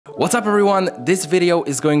What's up everyone, this video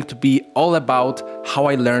is going to be all about how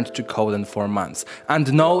I learned to code in 4 months.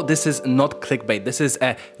 And no, this is not clickbait, this is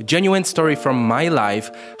a genuine story from my life,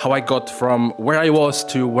 how I got from where I was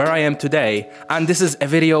to where I am today. And this is a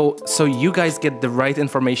video so you guys get the right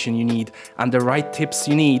information you need and the right tips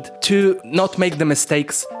you need to not make the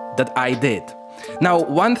mistakes that I did. Now,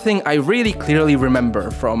 one thing I really clearly remember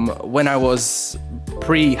from when I was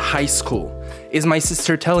pre-high school is my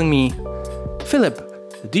sister telling me, "Philip,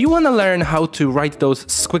 do you want to learn how to write those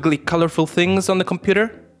squiggly colorful things on the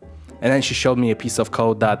computer?" And then she showed me a piece of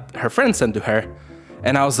code that her friend sent to her.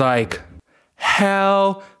 And I was like,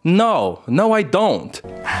 hell no, no I don't.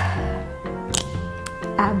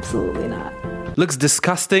 Absolutely not. Looks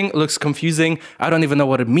disgusting, looks confusing, I don't even know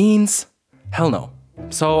what it means. Hell no.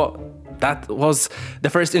 So that was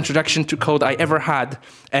the first introduction to code I ever had,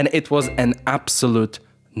 and it was an absolute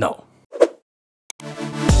no.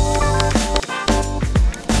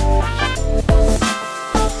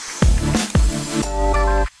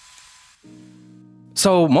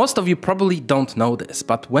 So most of you probably don't know this,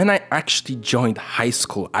 but when I actually joined high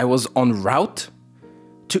school, I was en route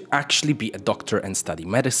to actually be a doctor and study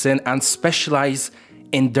medicine and specialize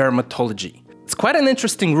in dermatology. It's quite an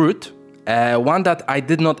interesting route, one that I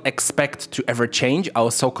did not expect to ever change. I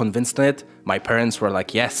was so convinced in it. My parents were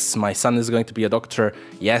like, yes, my son is going to be a doctor.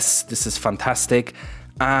 Yes, this is fantastic.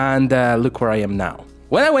 And look where I am now.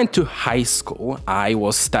 When I went to high school, I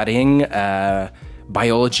was studying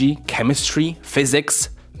biology, chemistry, physics,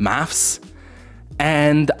 maths,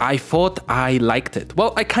 and I thought I liked it.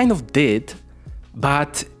 Well, I kind of did,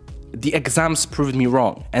 but the exams proved me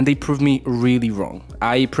wrong, and they proved me really wrong.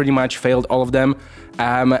 I pretty much failed all of them,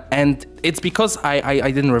 and it's because I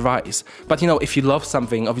didn't revise. But you know, if you love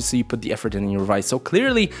something, obviously you put the effort in and you revise. So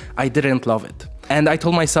clearly I didn't love it. And I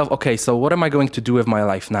told myself, okay, so what am I going to do with my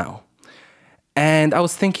life now? And I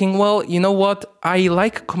was thinking, well, you know what? I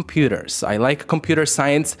like computers. I like computer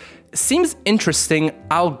science. Seems interesting.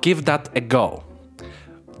 I'll give that a go.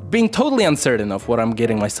 Being totally uncertain of what I'm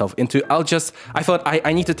getting myself into, I thought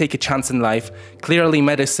I need to take a chance in life. Clearly,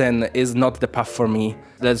 medicine is not the path for me.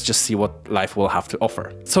 Let's just see what life will have to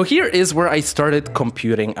offer. So here is where I started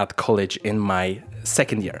computing at college in my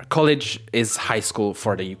second year. College is high school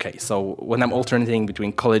for the UK. So when I'm alternating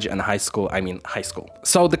between college and high school, I mean high school.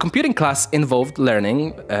 So the computing class involved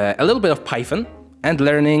learning a little bit of Python and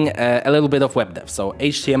learning a little bit of web dev. So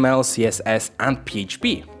HTML, CSS, and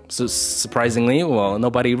PHP. So surprisingly, well,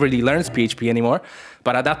 nobody really learns PHP anymore.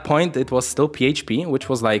 But at that point, it was still PHP, which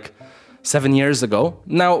was like 7 years ago.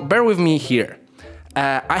 Now, bear with me here.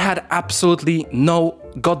 I had absolutely no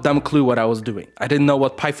goddamn clue what I was doing. I didn't know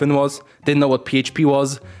what Python was, didn't know what PHP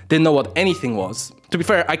was, didn't know what anything was. To be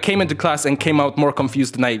fair, I came into class and came out more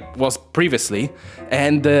confused than I was previously.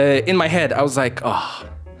 And in my head, I was like, oh,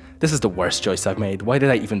 this is the worst choice I've made. Why did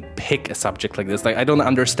I even pick a subject like this? Like, I don't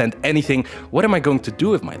understand anything. What am I going to do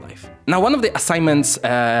with my life? Now, one of the assignments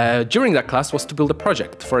during that class was to build a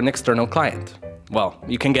project for an external client. Well,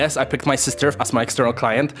 you can guess, I picked my sister as my external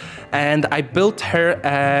client, and I built her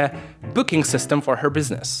a booking system for her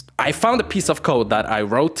business. I found a piece of code that I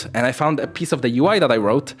wrote, and I found a piece of the UI that I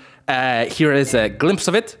wrote. Here is a glimpse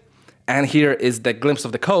of it, and here is the glimpse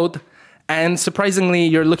of the code. And surprisingly,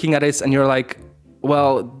 you're looking at this and you're like,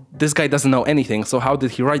 well, this guy doesn't know anything, so how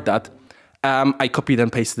did he write that? I copied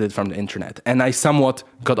and pasted it from the internet, and I somewhat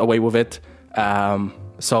got away with it.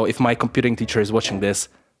 So if my computing teacher is watching this,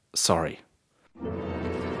 sorry.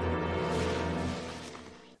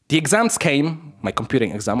 The exams came, my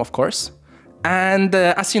computing exam, of course, and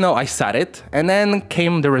as you know, I sat it, and then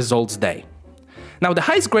came the results day. Now, the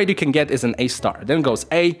highest grade you can get is an A star. Then it goes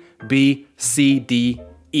A, B, C, D,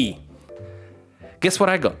 E. Guess what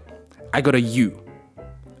I got? I got a U,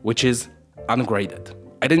 which is ungraded.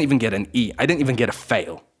 I didn't even get an E. I didn't even get a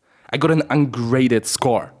fail. I got an ungraded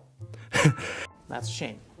score. That's a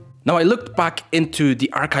shame. Now, I looked back into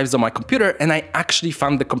the archives on my computer and I actually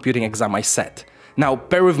found the computing exam I set. Now,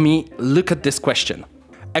 bear with me, look at this question.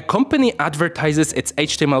 A company advertises its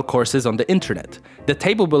HTML courses on the internet. The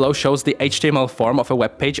table below shows the HTML form of a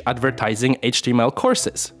web page advertising HTML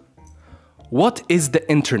courses. What is the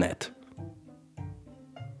internet?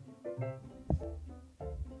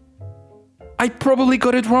 I probably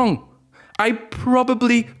got it wrong. I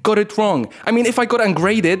probably got it wrong. I mean, if I got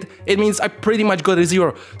ungraded, it means I pretty much got a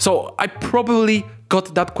 0. So I probably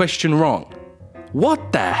got that question wrong.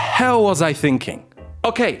 What the hell was I thinking?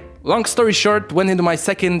 Okay, long story short, went into my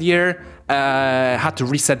second year, had to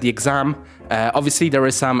reset the exam. Obviously, there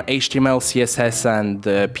is some HTML, CSS, and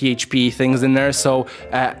PHP things in there. So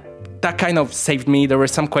that kind of saved me. There were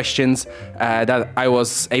some questions that I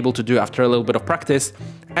was able to do after a little bit of practice,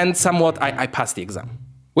 and somewhat I passed the exam.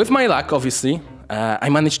 With my luck, obviously, I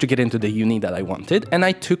managed to get into the uni that I wanted, and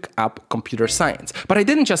I took up computer science. But I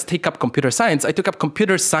didn't just take up computer science, I took up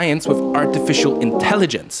computer science with artificial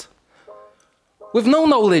intelligence, with no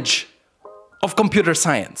knowledge of computer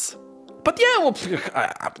science. But yeah, well,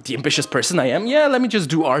 the ambitious person I am, yeah, let me just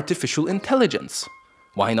do artificial intelligence.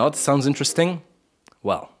 Why not? Sounds interesting.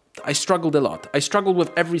 Well, I struggled a lot. I struggled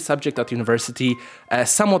with every subject at university.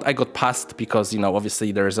 Somewhat I got passed because,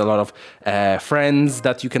 obviously there's a lot of friends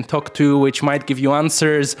that you can talk to, which might give you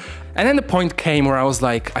answers. And then the point came where I was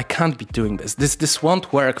like, I can't be doing this. This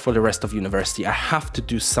won't work for the rest of university. I have to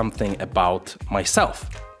do something about myself.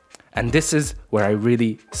 And this is where I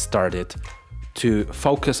really started to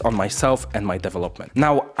focus on myself and my development.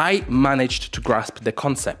 Now, I managed to grasp the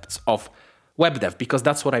concepts of web dev because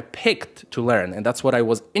that's what I picked to learn and that's what I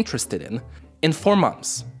was interested in 4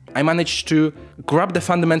 months. I managed to grab the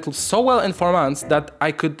fundamentals so well in 4 months that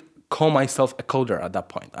I could call myself a coder at that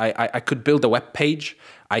point. I could build a web page,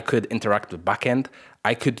 I could interact with backend,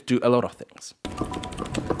 I could do a lot of things.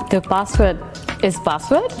 The password is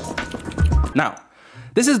password? Now,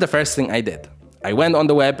 this is the first thing I did. I went on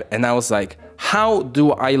the web and I was like, how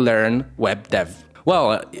do I learn web dev?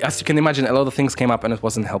 Well, as you can imagine, a lot of things came up and it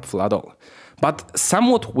wasn't helpful at all. But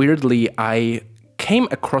somewhat weirdly, I came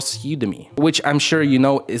across Udemy, which I'm sure you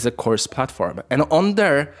know is a course platform. And on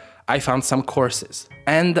there, I found some courses.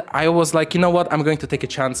 And I was like, you know what, I'm going to take a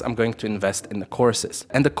chance, I'm going to invest in the courses.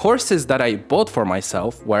 And the courses that I bought for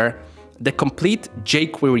myself were the complete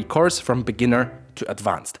jQuery course from beginner to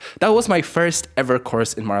advanced. That was my first ever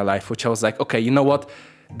course in my life, which I was like, okay, you know what?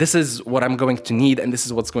 This is what I'm going to need and this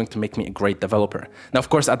is what's going to make me a great developer. Now, of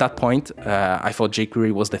course, at that point, I thought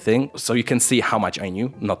jQuery was the thing. So you can see how much I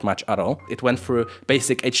knew, not much at all. It went through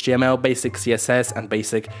basic HTML, basic CSS, and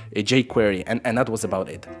basic jQuery, and that was about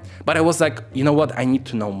it. But I was like, you know what? I need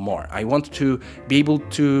to know more. I want to be able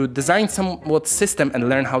to design somewhat system and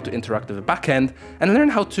learn how to interact with the backend and learn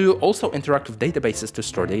how to also interact with databases to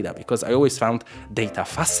store data because I always found data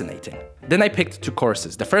fascinating. Then I picked 2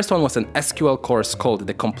 courses. The first one was an SQL course called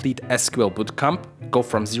the Complete SQL Bootcamp, Go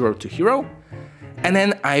From Zero to Hero. And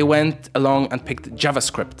then I went along and picked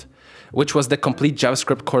JavaScript, which was the complete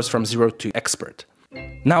JavaScript course from Zero to Expert.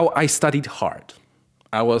 Now I studied hard.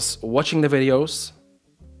 I was watching the videos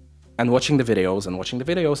and watching the videos and watching the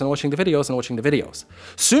videos and watching the videos and watching the videos.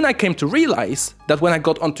 Soon I came to realize that when I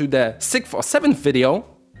got onto the 6th or 7th video,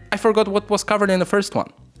 I forgot what was covered in the first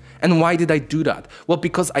one. And why did I do that? Well,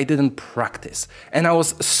 because I didn't practice. And I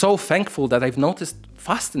was so thankful that I've noticed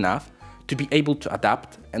fast enough to be able to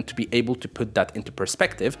adapt and to be able to put that into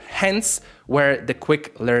perspective, hence where the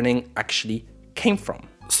quick learning actually came from.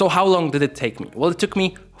 So how long did it take me? Well, it took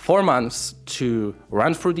me 4 months to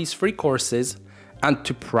run through these 3 courses and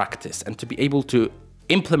to practice and to be able to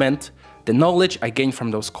implement the knowledge I gained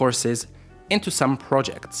from those courses into some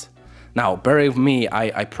projects. Now, bear with me,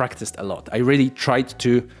 I practiced a lot. I really tried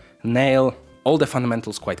to nail all the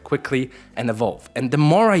fundamentals quite quickly and evolve. And the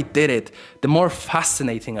more I did it, the more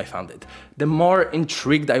fascinating I found it, the more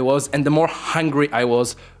intrigued I was and the more hungry I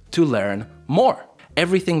was to learn more.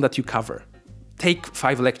 Everything that you cover, take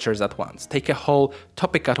 5 lectures at once, take a whole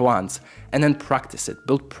topic at once and then practice it,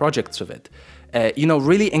 build projects with it.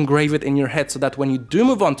 Really engrave it in your head so that when you do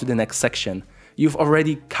move on to the next section, you've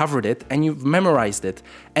already covered it and you've memorized it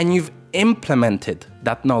and you've implemented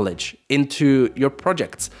that knowledge into your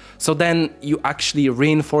projects. So then you actually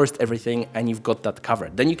reinforced everything and you've got that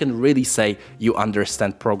covered. Then you can really say you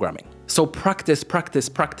understand programming. So practice, practice,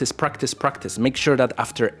 practice, practice, practice. Make sure that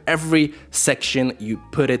after every section you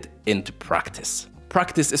put it into practice.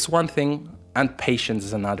 Practice is one thing and patience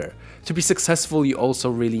is another. To be successful, you also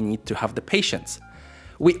really need to have the patience.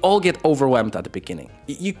 We all get overwhelmed at the beginning.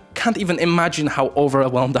 You can't even imagine how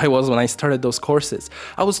overwhelmed I was when I started those courses.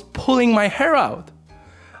 I was pulling my hair out.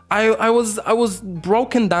 I was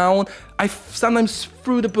broken down. I sometimes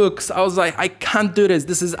threw the books. I was like, I can't do this.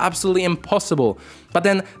 This is absolutely impossible. But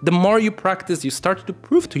then the more you practice, you start to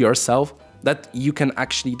prove to yourself that you can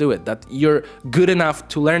actually do it, that you're good enough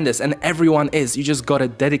to learn this, and everyone is. You just gotta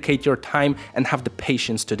dedicate your time and have the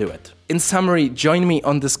patience to do it. In summary, join me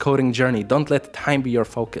on this coding journey. Don't let time be your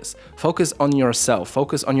focus. Focus on yourself,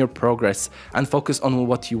 focus on your progress, and focus on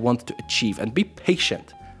what you want to achieve, and be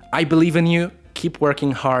patient. I believe in you, keep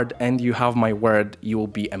working hard, and you have my word, you will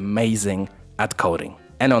be amazing at coding.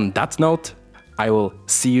 And on that note, I will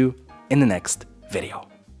see you in the next video.